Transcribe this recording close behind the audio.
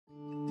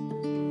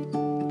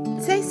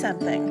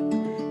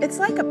SaySomething. It's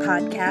like a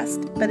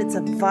podcast, but it's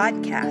a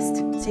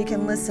vodcast, so you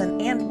can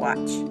listen and watch.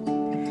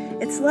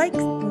 It's like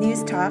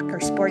news talk or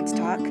sports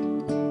talk,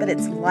 but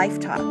it's life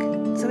talk,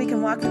 so we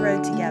can walk the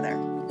road together.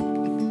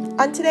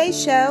 On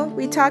today's show,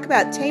 we talk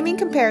about taming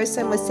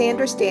comparison with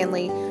Sandra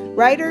Stanley,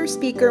 writer,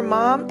 speaker,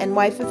 mom, and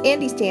wife of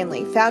Andy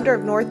Stanley, founder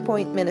of North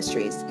Point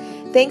Ministries.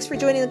 Thanks for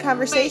joining the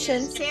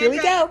conversation. Wait, Sandra, here we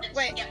go.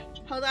 Wait,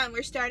 hold on.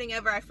 We're starting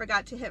over. I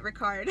forgot to hit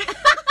record.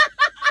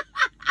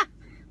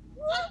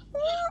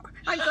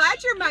 I'm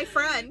glad you're my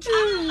friend.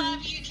 I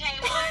love you,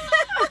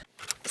 Kayla.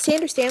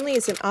 Sandra Stanley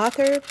is an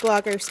author,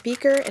 blogger,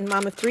 speaker, and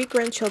mom of 3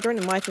 grandchildren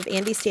and wife of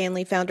Andy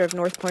Stanley, founder of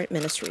North Point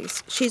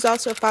Ministries. She's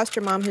also a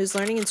foster mom who's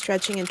learning and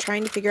stretching and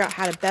trying to figure out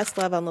how to best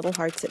love on little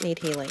hearts that need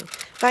healing.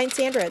 Find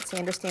Sandra at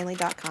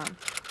sandrastanley.com.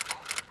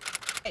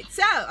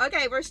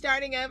 Okay, we're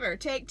starting over.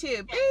 Take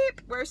 2.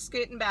 Beep. We're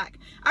scooting back.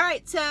 All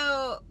right,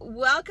 so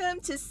welcome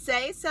to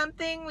Say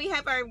Something. We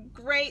have our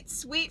great,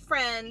 sweet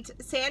friend,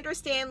 Sandra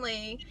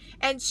Stanley,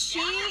 and she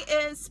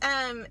is,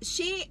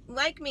 she,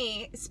 like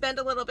me, spend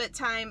a little bit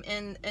time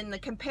in the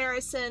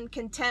comparison,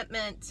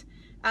 contentment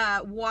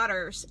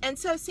waters. And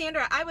so,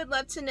 Sandra, I would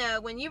love to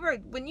know, when you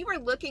were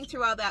looking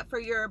through all that for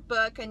your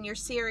book and your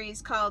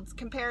series called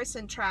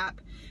Comparison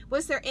Trap,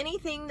 was there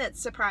anything that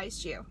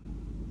surprised you?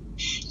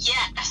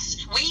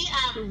 Yes,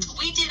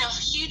 we did a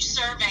huge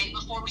survey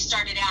before we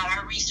started out,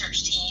 our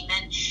research team,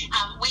 and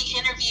we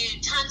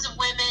interviewed tons of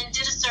women,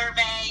 did a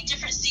survey,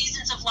 different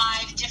seasons of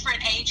life, different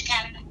age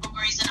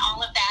categories, and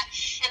all of that.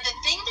 And the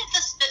thing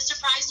that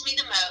surprised me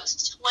the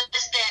most was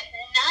that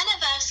none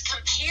of us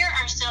compare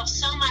ourselves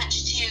so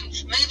much to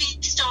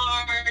movie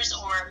stars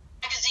or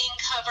magazine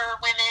cover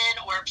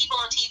women or people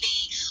on TV.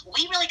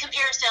 We really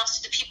compare ourselves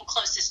to the people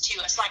closest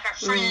to us, like our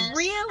friends,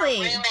 Really?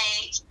 our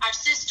roommates, our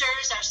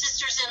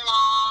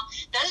sisters-in-law.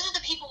 Those are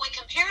the people we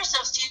compare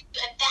ourselves to,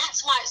 and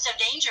that's why it's so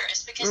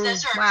dangerous, because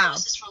those are our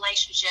closest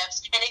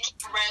relationships, and it can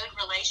erode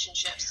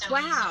relationships so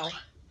easily.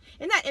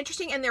 Isn't that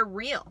interesting? And they're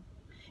real.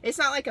 It's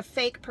not like a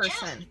fake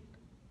person. Yeah.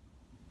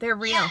 They're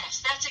real.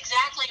 Yes, that's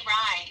exactly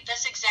right.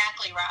 That's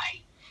exactly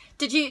right.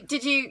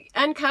 Did you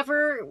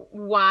uncover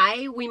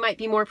why we might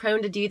be more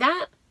prone to do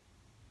that?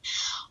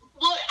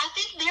 Well, I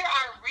think they're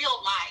our real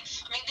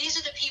life. I mean, these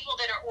are the people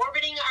that are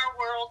orbiting our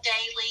world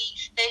daily.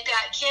 They've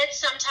got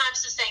kids sometimes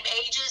the same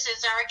ages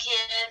as our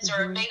kids,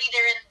 or maybe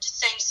they're in the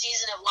same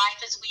season of life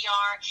as we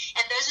are.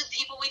 And those are the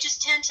people we just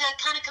tend to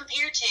kind of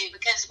compare to,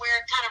 because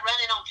we're kind of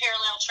running on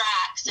parallel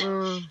tracks.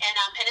 And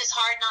it's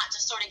hard not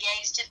to sort of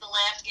gaze to the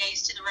left,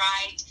 gaze to the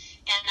right,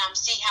 and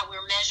see how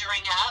we're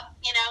measuring up,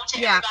 to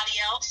everybody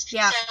else.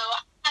 Yeah. So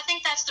I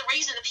think that's the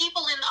reason. The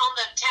people on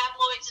the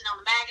tabloids and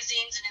on the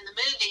magazines and in the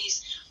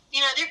movies,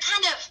 they're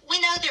kind of, we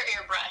know they're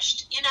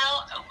airbrushed, we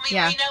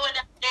know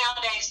enough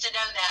nowadays to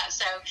know that.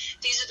 So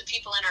these are the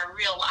people in our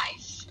real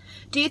life.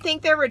 Do you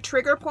think there were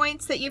trigger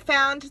points that you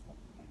found?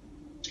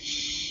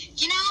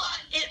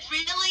 It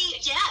really,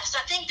 yes.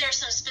 I think there's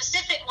some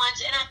specific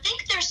ones, and I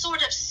think they're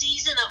sort of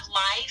season of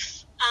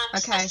life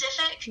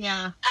specific.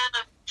 Yeah.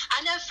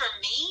 I know for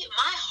me,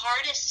 my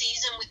hardest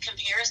season with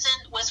comparison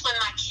was when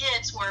my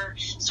kids were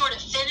sort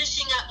of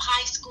finishing up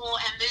high school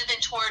and moving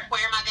toward,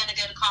 where am I going to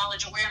go to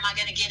college, or where am I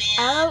going to get in?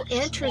 Oh,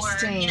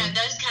 interesting. Or,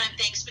 those kind of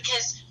things,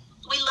 because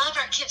we love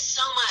our kids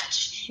so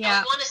much.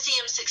 Yeah. And we want to see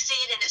them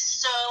succeed, and it's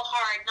so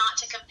hard not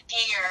to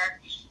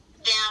compare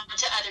them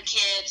to other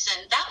kids.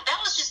 And that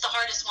was just the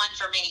hardest one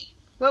for me.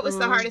 What was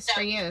the hardest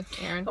for you,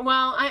 Erin?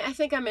 Well, I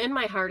think I'm in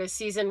my hardest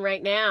season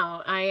right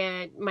now.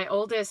 My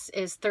oldest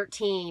is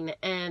 13,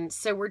 and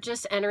so we're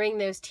just entering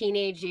those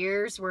teenage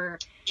years where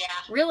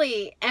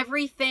really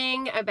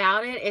everything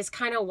about it is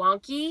kind of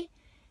wonky.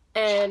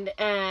 And,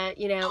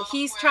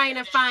 he's trying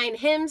to find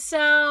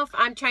himself.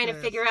 I'm trying to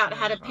figure out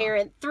how to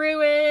parent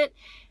through it.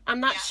 I'm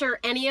not sure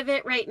any of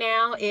it right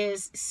now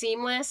is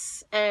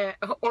seamless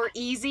or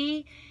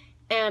easy,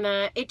 and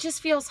it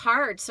just feels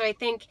hard. So I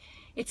think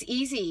it's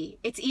easy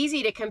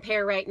to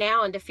compare right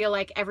now and to feel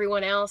like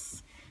everyone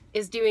else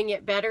is doing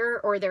it better,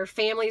 or their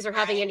families are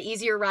having an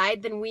easier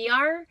ride than we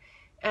are.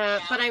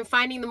 But I'm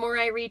finding the more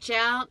I reach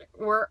out,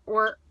 we're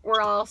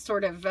all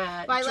sort of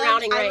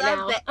drowning right now. I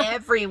love the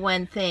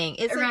everyone thing.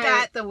 Isn't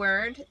that the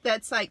word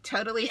that's like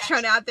totally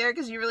thrown out there,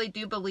 because you really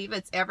do believe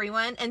it's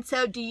everyone? And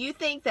so do you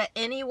think that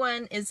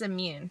anyone is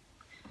immune?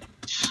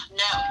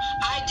 No,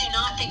 I do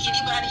not think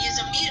anybody is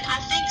immune. I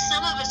think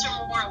some of us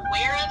are more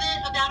aware of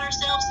it about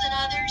ourselves than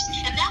others.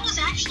 And that was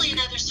actually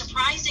another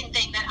surprising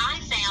thing that I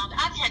found.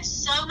 I've had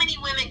so many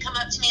women come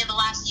up to me in the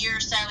last year or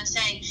so and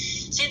say,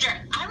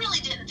 Sandra, I really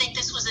didn't think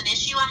this was an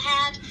issue I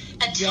had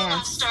until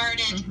I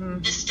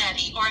started this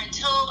study, or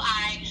until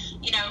I,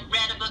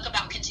 read a book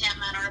about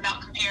contentment or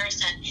about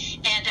comparison.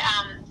 And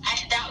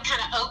that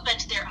kind of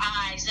opened their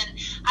eyes. And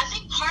I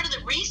think part of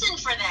the reason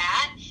for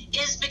that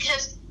is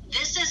because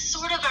this is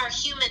sort of our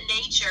human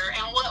nature,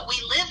 and what we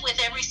live with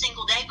every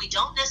single day, we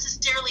don't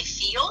necessarily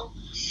feel.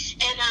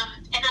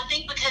 And I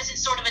think because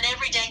it's sort of an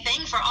everyday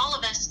thing for all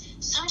of us,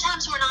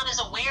 sometimes we're not as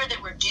aware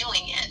that we're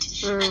doing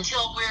it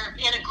until we're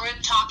in a group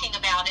talking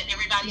about it and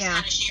everybody's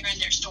kind of sharing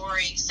their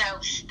story. So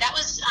that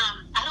was,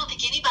 I don't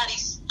think anybody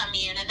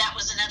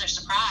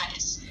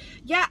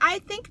I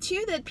think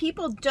too that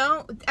people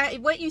don't,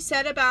 what you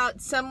said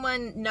about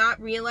someone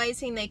not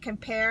realizing they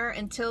compare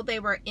until they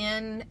were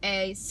in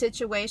a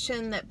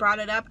situation that brought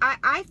it up,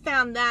 I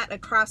found that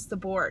across the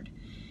board.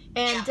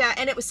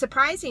 And it was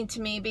surprising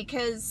to me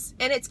because,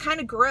 and it's kind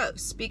of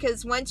gross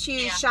because once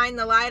you shine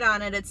the light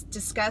on it, it's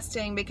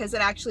disgusting because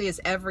it actually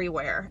is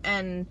everywhere.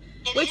 And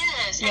it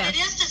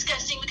is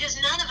disgusting because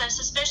none of us,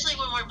 especially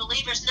when we're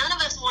believers, none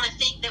of us want to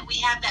think that we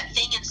have that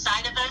thing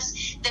inside of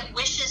us that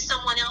wishes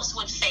someone else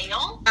would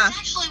fail. It's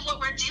actually what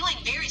we're doing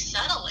very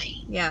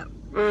subtly. Yeah.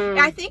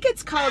 I think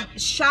it's called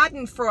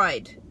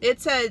Schadenfreude.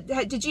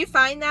 Did you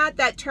find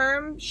that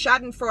term?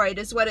 Schadenfreude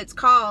is what it's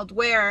called,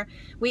 where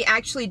we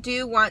actually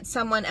do want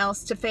someone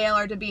else to fail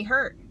or to be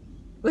hurt,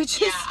 which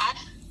is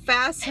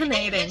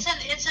fascinating.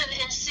 It's an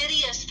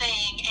insidious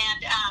thing,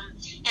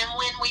 and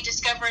when we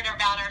discover it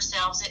about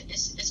ourselves,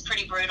 it's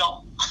pretty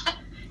brutal.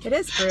 It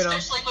is brutal.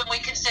 Especially when we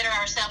consider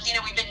ourselves,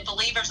 we've been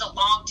believers a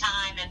long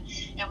time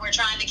and we're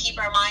trying to keep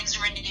our minds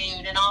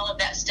renewed and all of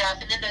that stuff.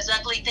 And then those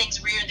ugly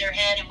things rear their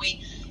head and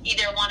we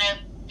either want to,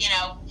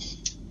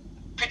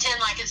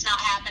 pretend like it's not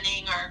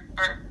happening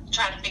or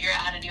try to figure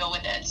out how to deal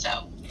with it.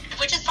 So,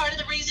 which is part of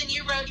the reason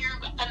you wrote your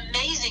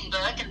amazing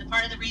book and the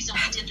part of the reason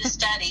we did the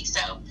study.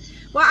 So.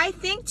 Well, I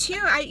think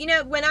too,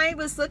 when I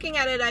was looking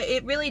at it,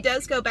 it really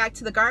does go back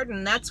to the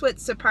garden. That's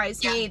what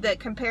surprised me, that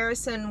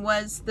comparison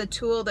was the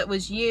tool that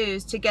was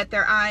used to get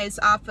their eyes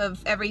off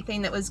of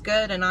everything that was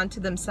good and onto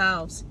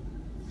themselves.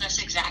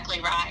 That's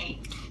exactly right.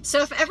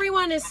 So if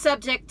everyone is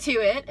subject to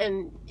it,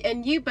 and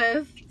you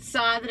both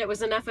saw that it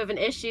was enough of an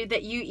issue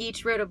that you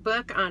each wrote a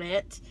book on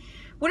it,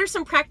 what are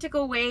some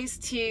practical ways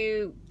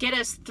to get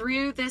us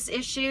through this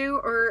issue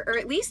or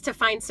at least to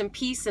find some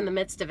peace in the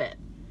midst of it?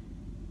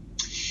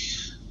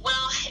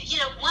 Well,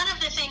 one of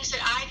the things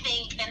that I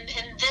think, and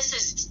this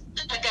is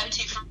a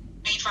go-to for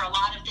me for a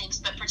lot of things,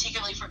 but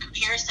particularly for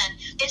comparison,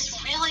 it's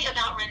really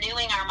about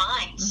renewing our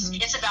minds.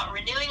 Mm-hmm. It's about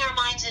renewing our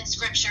minds in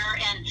Scripture,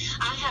 and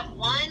I have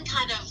one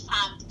kind of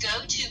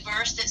go-to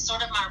verse that's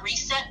sort of my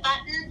reset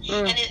button,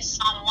 and it's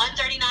Psalm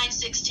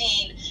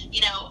 139:16.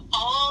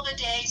 All the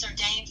days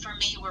ordained for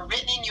me were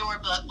written in your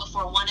book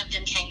before one of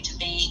them came to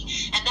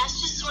be, and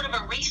that's just sort of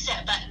a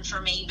reset button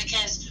for me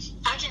because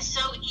I can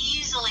so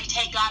easily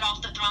take God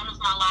off the throne of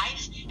my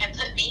life and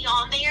put me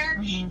on there.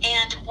 Mm-hmm.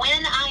 And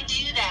when I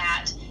do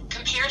that,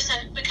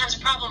 comparison becomes a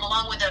problem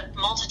along with a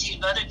multitude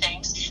of other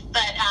things.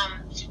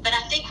 But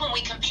I think when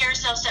we compare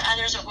ourselves to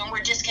others or when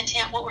we're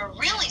discontent, what we're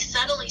really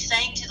subtly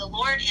saying to the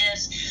Lord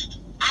is,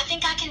 I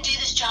think I can do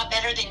this job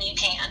better than you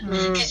can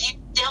because you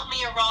dealt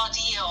me a raw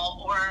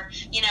deal, or,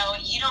 you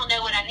don't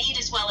know what I need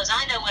as well as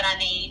I know what I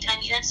need.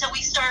 And so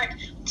we start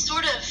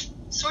sort of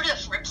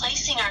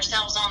replacing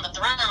ourselves on the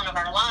throne of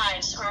our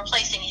lives, or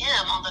replacing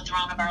Him on the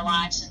throne of our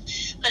lives and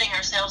putting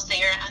ourselves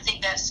there. I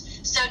think that's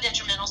so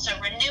detrimental. So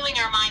renewing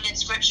our mind in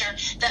Scripture.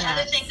 The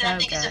other thing that I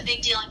think is a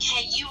big deal, and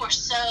Kay, you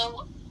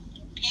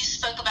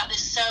spoke about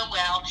this so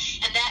well,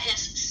 and that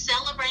is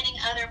celebrating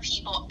other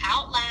people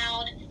out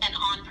loud and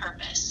on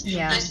purpose.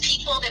 Yeah. Those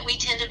people that we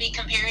tend to be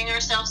comparing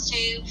ourselves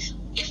to,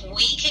 if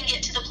we can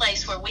get to the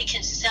place where we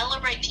can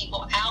celebrate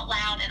people out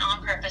loud and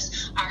on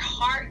purpose, our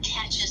heart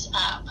catches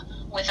up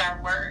with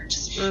our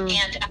words.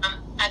 And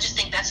I just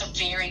think that's a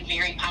very,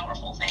 very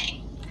powerful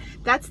thing.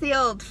 That's the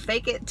old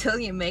fake it till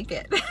you make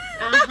it.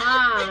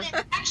 And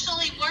it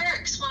actually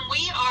works when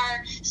we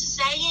are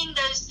saying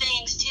those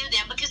things to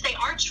them because they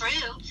are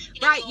true.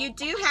 Right, you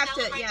do have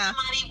to,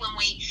 somebody,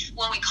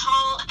 when we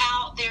call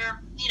out their,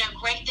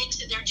 great things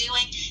that they're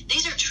doing,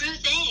 these are true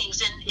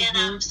things.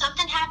 And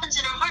something happens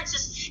in our hearts.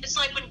 It's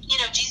like when,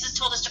 Jesus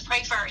told us to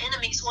pray for our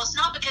enemies. Well, it's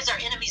not because our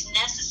enemies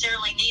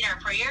necessarily need our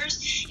prayers.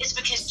 It's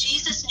because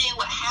Jesus knew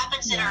what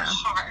happens in our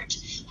heart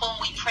when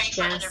we pray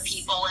for other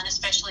people, and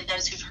especially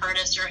those who've hurt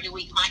us or who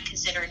we might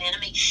consider an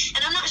enemy.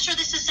 And I'm not sure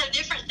this is so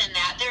different than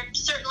that. There are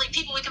certainly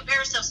people we compare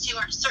ourselves to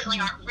aren't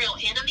real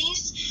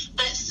enemies,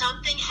 but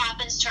something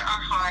happens to our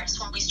hearts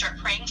when we start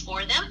praying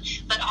for them,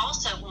 but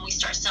also when we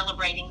start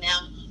celebrating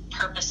them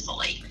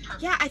purposefully.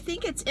 Yeah, I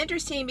think it's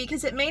interesting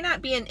because it may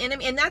not be an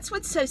enemy, and that's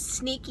what's so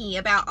sneaky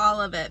about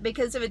all of it,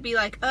 because it would be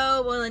like,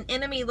 oh, well, an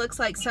enemy looks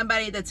like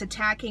somebody that's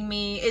attacking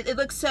me. It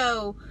looks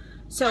so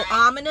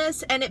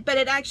ominous, but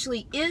it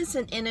actually is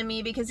an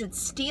enemy because it's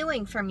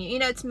stealing from you.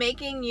 It's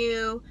making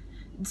you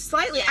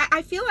slightly,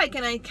 I feel like,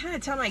 and I kind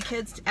of tell my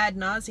kids ad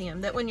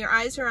nauseum, that when your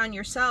eyes are on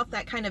yourself,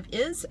 that kind of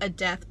is a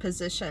death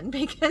position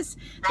because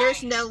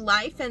there's no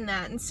life in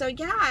that. And so,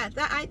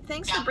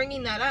 thanks for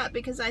bringing that up,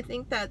 because I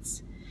think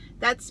that's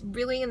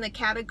really in the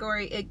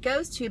category it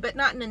goes to, but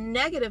not in a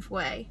negative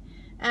way,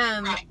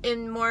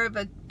 in more of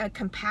a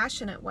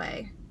compassionate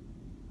way.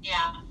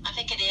 Yeah, I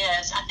think it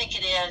is.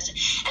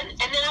 And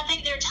then I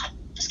think there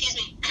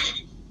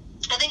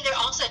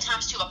are also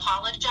times to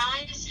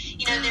apologize.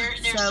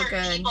 There's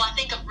certain people, I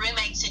think of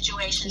roommate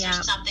situations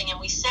or something, and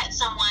we set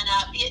someone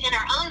up in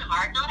our own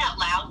heart, not out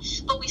loud,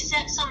 but we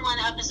set someone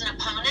up as an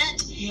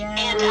opponent. Yes.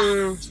 And,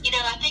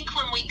 I think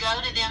when we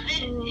go to them,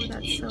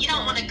 you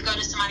don't want to go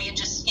to somebody and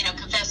just,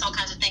 confess all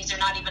kinds of things they're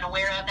not even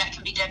aware of. That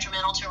can be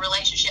detrimental to a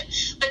relationship.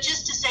 But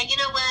just to say, you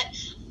know what?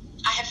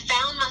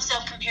 found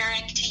myself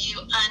comparing to you,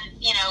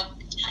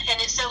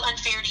 and it's so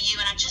unfair to you,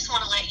 and I just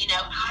want to let you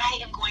know, I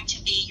am going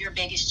to be your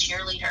biggest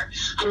cheerleader.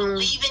 I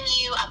believe in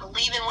you. I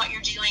believe in what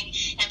you're doing,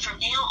 and from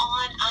now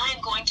on,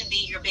 I'm going to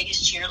be your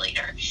biggest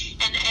cheerleader.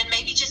 And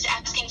maybe just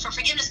asking for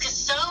forgiveness, because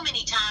so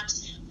many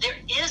times there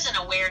is an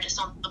awareness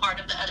on the part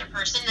of the other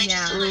person. They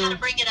just don't know how to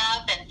bring it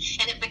up,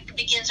 and it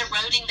begins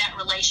eroding that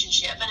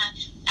relationship. And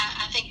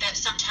I think that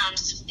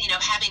sometimes,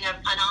 having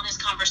an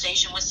honest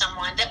conversation with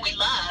someone that we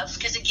love,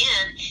 because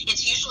again,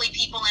 it's usually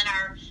people in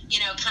our,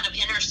 kind of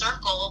inner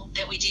circle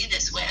that we do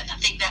this with. I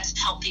think that's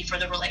healthy for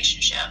the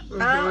relationship.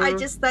 Oh,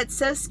 that's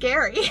so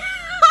scary. It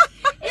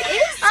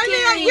is scary.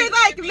 I mean, you're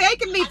like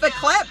making me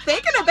verklempt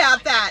thinking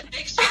about that.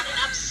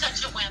 I'm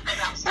such a wimp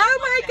about stuff. Oh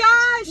my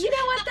gosh. You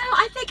know what though?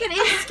 I think it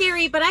is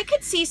scary, but I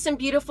could see some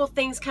beautiful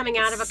things coming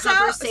out of a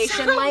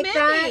conversation like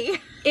that.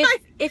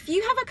 If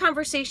you have a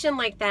conversation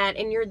like that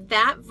and you're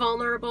that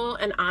vulnerable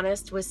and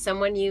honest with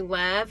someone you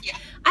love,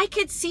 I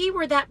could see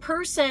where that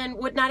person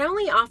would not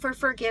only offer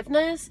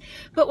forgiveness,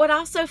 but would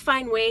also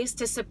find ways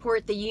to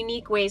support the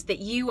unique ways that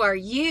you are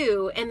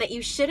you and that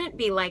you shouldn't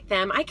be like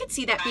them. I could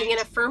see that being an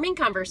affirming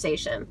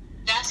conversation.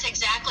 That's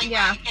exactly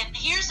right. And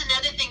here's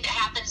another thing that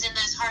happens in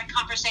those hard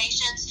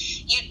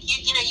conversations.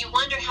 You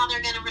wonder how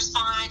they're going to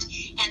respond,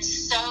 and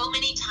so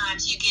many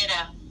times you get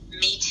a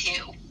me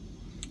too.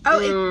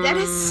 Oh, that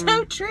is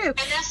so true. And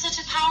that's such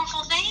a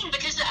powerful thing,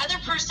 because the other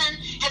person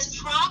has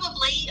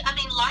probably,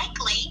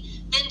 likely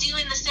been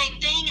doing the same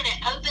thing, and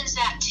it opens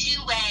that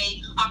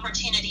two-way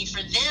opportunity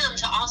for them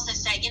to also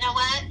say, you know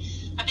what,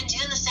 I've been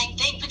doing the same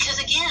thing, because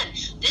again,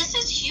 this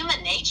is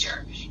human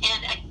nature,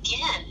 and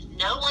again,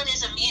 no one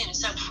is immune.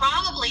 So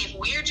probably if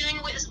we're doing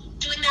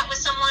that with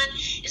someone,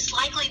 it's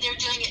likely they're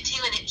doing it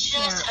too, and it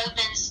just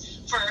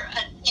opens for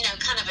a,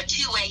 kind of a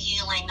two-way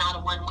healing, not a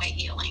one-way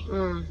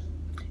healing.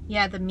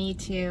 Yeah, the me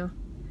too.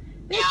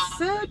 It's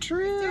so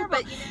true.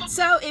 But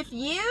so if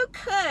you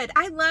could,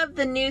 I love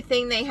the new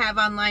thing they have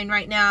online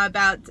right now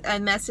about a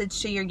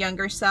message to your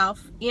younger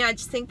self. I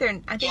just think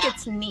I think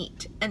it's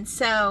neat. And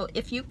so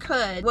if you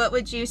could, what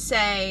would you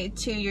say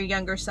to your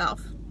younger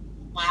self?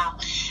 Wow.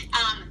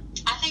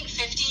 I think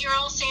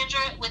 50-year-old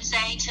Sandra would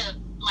say to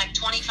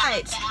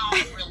 25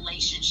 about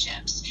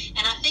relationships.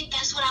 And I think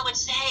that's what I would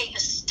say. The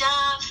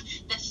stuff,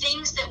 the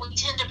things that we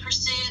tend to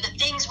pursue, the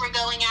things we're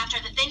going after,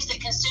 the things that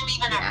consume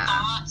even our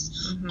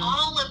thoughts,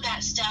 all of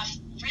that stuff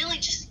really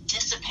just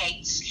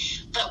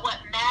dissipates. But what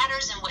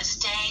matters and what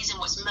stays and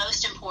what's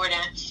most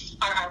important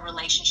are our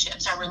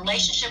relationships. Our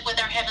relationship with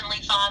our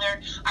Heavenly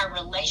Father, our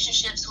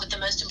relationships with the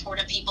most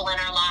important people in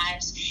our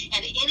lives.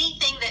 And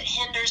anything that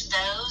hinders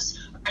those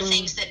are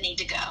things that need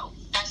to go.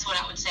 That's what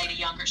I would say to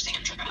younger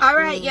Sandra. All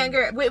right,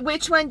 younger.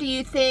 Which one do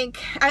you think,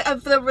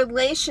 of the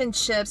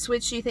relationships,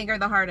 which do you think are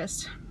the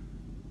hardest?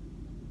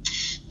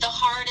 The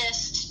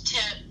hardest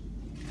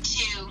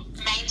to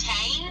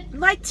maintain?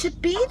 To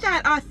be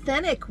that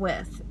authentic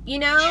with, Do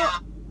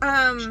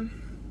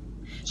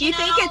you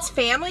think it's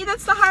family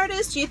that's the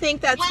hardest? Do you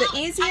think that's the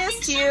easiest? I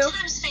think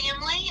sometimes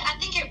family. I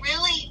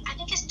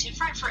think it's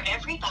different for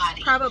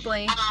everybody.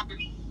 Probably.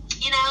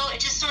 It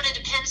just sort of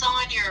depends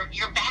on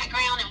your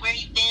background and where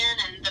you've been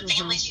and the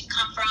families you've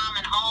come from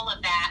and all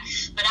of that.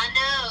 But I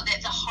know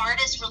that the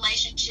hardest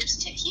relationships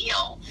to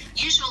heal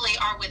usually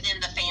are within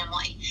the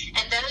family.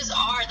 And those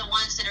are the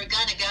ones that are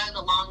going to go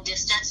the long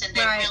distance, and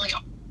they really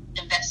are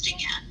investing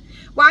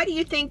in. Why do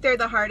you think they're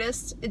the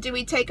hardest? Do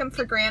we take them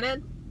for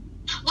granted?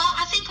 Well,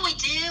 I think we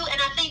do,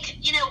 and I think,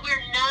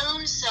 we're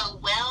known so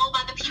well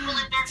by the people in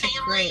our family. That's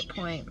a great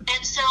point.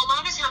 And so a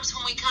lot of times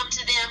when we come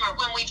to them, or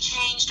when we've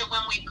changed, or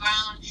when we've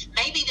grown,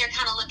 maybe they're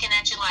kind of looking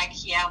at you like,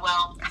 yeah,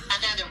 well, I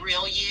know the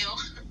real you.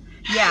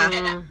 Yeah.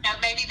 And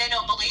maybe they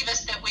don't believe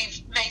us that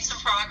we've made some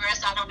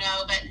progress. I don't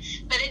know.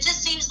 But it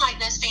just seems like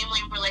those family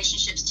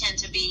relationships tend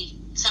to be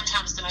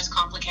sometimes the most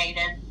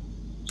complicated.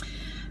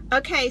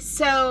 Okay,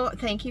 so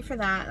thank you for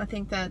that. I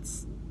think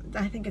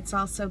it's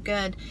also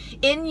good.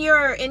 In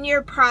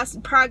your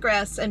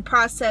progress and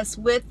process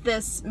with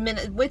this,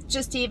 with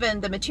just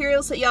even the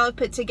materials that y'all have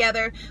put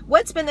together,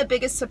 what's been the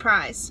biggest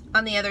surprise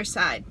on the other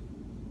side?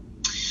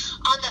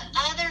 On the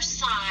other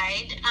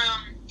side,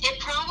 it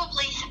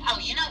probably,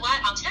 you know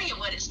what? I'll tell you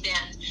what it's been.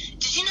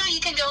 Did you know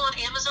you can go on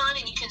Amazon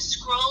and you can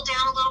scroll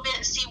down a little bit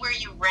and see where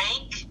you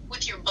rank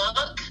with your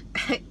book?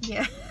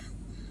 Yeah.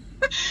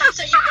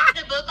 So you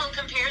got a book on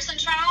Comparison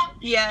Trap?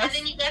 Yes. And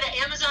then you go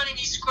to Amazon and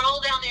you scroll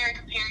down there and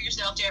compare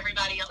yourself to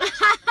everybody else.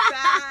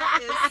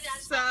 That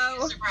is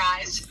so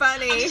surprise.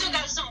 Funny. I've still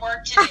got some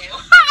work to do.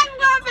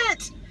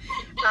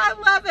 I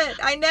love it.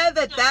 I know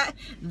that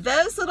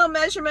those little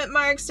measurement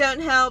marks don't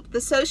help.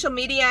 The social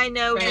media, I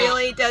know,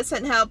 really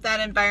doesn't help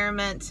that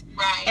environment.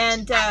 Right.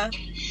 And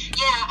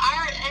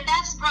and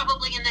that's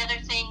probably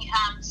another thing,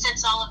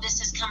 since all of this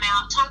has come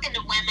out, talking to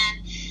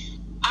women,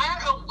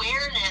 our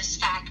awareness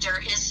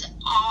factor is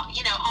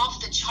off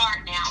the chart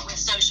now with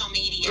social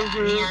media,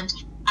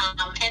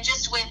 and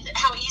just with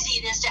how easy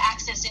it is to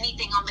access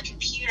anything on the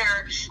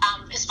computer,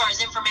 as far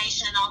as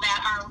information and all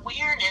that, our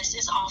awareness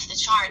is off the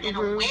chart, and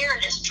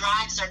awareness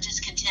drives our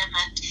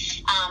discontentment.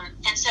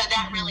 And so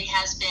that really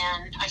has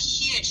been a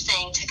huge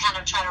thing to kind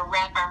of try to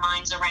wrap our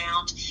minds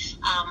around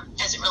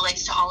as it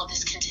relates to all of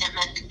this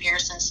contentment and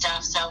comparison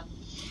stuff. So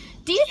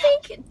do you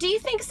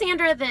think,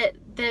 Sandra,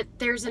 that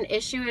there's an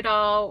issue at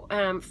all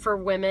for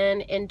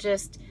women in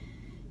just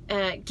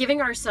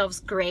giving ourselves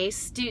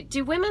grace?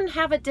 Do women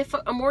have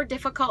a more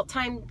difficult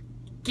time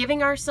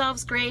giving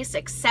ourselves grace,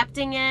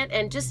 accepting it,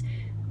 and just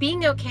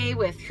being okay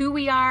with who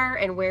we are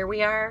and where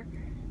we are?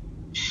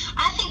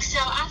 I think so.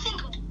 I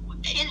think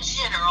in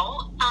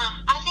general,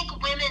 I think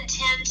women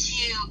tend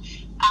to,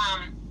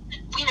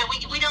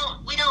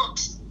 we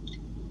don't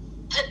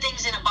put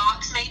things in a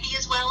box maybe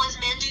as well as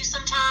men do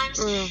sometimes.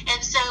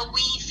 And so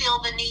we feel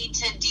the need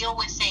to deal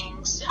with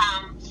things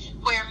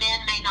where men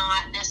may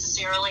not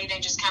necessarily. They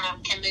just kind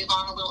of can move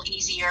on a little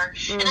easier,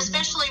 and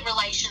especially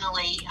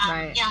relationally.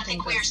 Right. I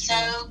think we're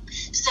so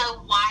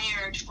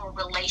wired for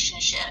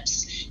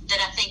relationships that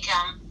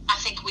I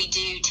think we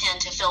do tend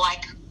to feel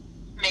like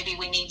maybe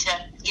we need to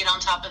get on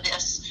top of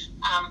this,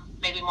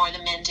 maybe more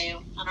than men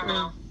do. I don't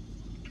know.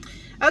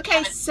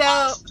 Okay, so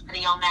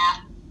on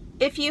that.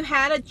 If you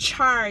had a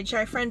charge,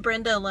 our friend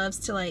Brenda loves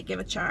to like give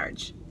a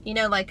charge. You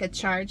know, like a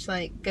charge,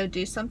 like go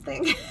do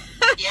something.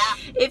 Yeah.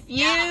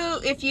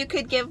 If you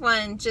could give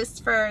one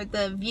just for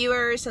the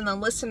viewers and the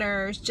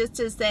listeners, just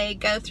as they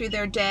go through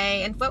their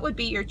day, and what would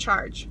be your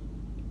charge?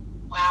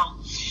 Wow.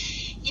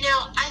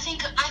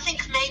 I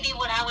think maybe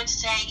what I would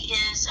say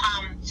is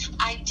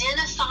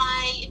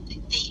identify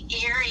the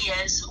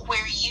areas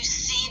where you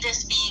see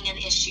this being an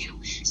issue.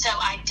 So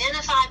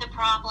identify the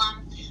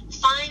problem.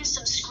 Find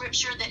some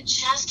scripture that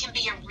just can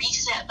be a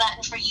reset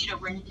button for you to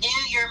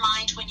renew your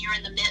mind when you're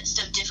in the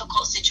midst of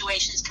difficult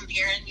situations,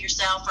 comparing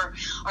yourself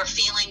or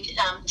feeling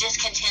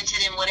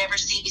discontented in whatever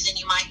season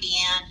you might be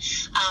in.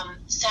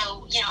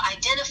 So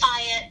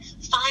identify it.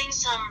 Find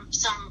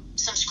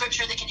some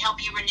scripture that can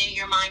help you renew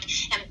your mind,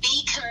 and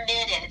be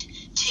committed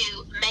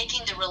to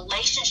making the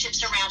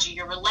relationships around you,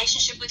 your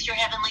relationship with your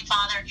Heavenly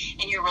Father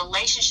and your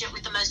relationship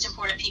with the most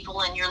important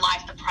people in your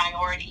life, the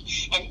priority.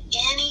 And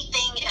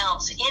anything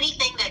else,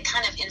 anything that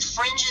kind of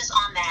infringes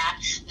on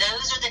that,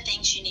 those are the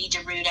things you need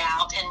to root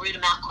out, and root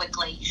them out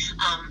quickly.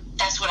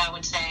 That's what I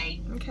would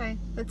say. Okay,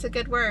 that's a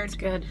good word. That's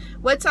good.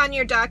 What's on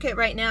your docket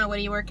right now? What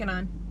are you working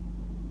on?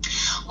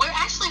 We're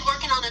actually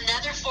working on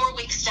another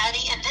 4-week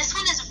study, and this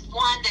one is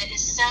one that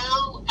is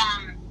so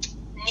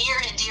near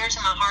and dear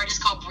to my heart. It's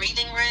called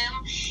Breathing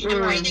Room.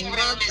 And Breathing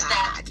Room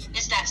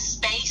is that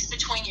space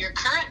between your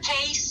current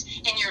pace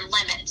and your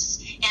limits.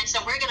 And so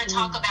we're going to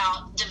talk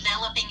about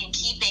developing and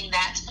keeping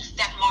that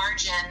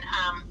margin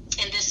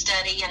in this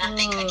study. And I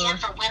think, again,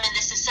 for women,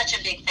 this is such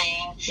a big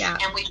thing. Yeah.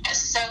 And we've got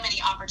so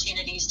many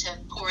opportunities to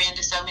pour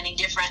into so many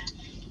different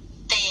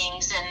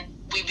things, and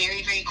we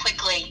very, very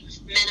quickly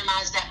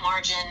minimize that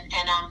margin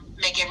and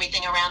make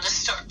everything around us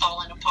start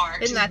falling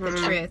apart. Isn't that the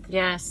truth?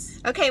 Yes.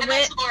 Okay, and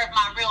that's more of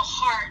my real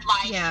heart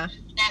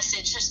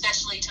message,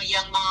 especially to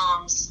young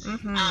moms.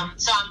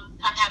 So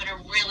I'm having a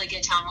really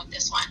good time with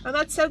this one. Oh,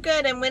 that's so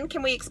good. And when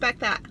can we expect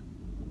that?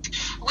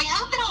 We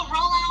hope it'll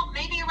roll out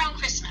maybe around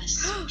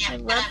Christmas. I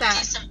love that.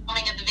 Do some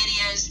filming of the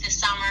videos this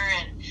summer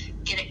and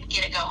get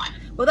it going.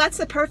 Well, that's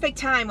the perfect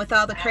time with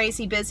all the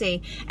crazy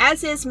busy,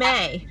 as is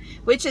May,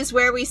 which is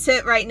where we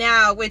sit right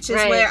now, which is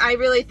where I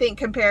really think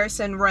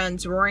comparison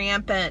runs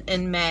rampant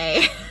in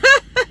May.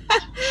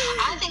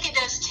 I think it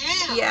does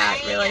too. Yeah,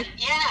 May, really.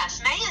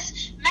 Yes,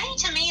 May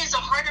to me is a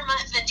harder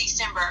month than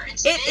December.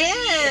 It's busy,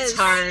 is. It's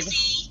hard.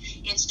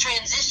 Crazy, it's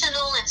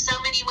transitional in so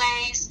many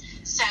ways.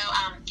 So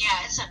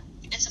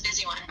it's a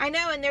busy one. I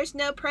know, and there's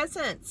no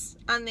presents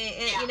on the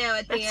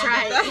at the end.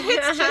 Right.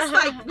 It's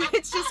just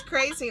it's just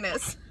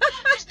craziness.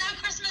 There's no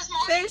Christmas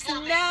morning. There's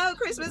no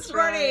Christmas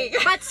morning.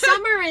 But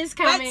summer is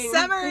coming.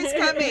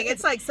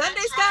 It's like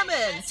Sunday's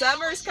coming.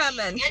 Summer's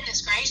coming.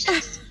 Goodness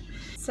gracious.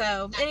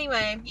 So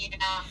anyway, Yeah.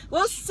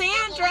 well,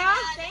 Sandra,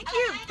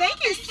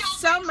 thank you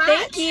so much.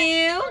 Thank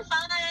you.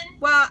 Fun.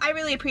 Well, I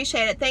really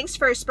appreciate it. Thanks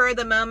for spur of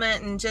the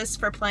moment and just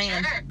for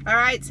playing. Sure. All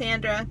right,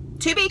 Sandra.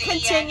 To be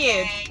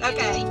continued.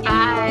 Okay. Okay.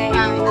 Bye.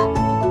 Bye.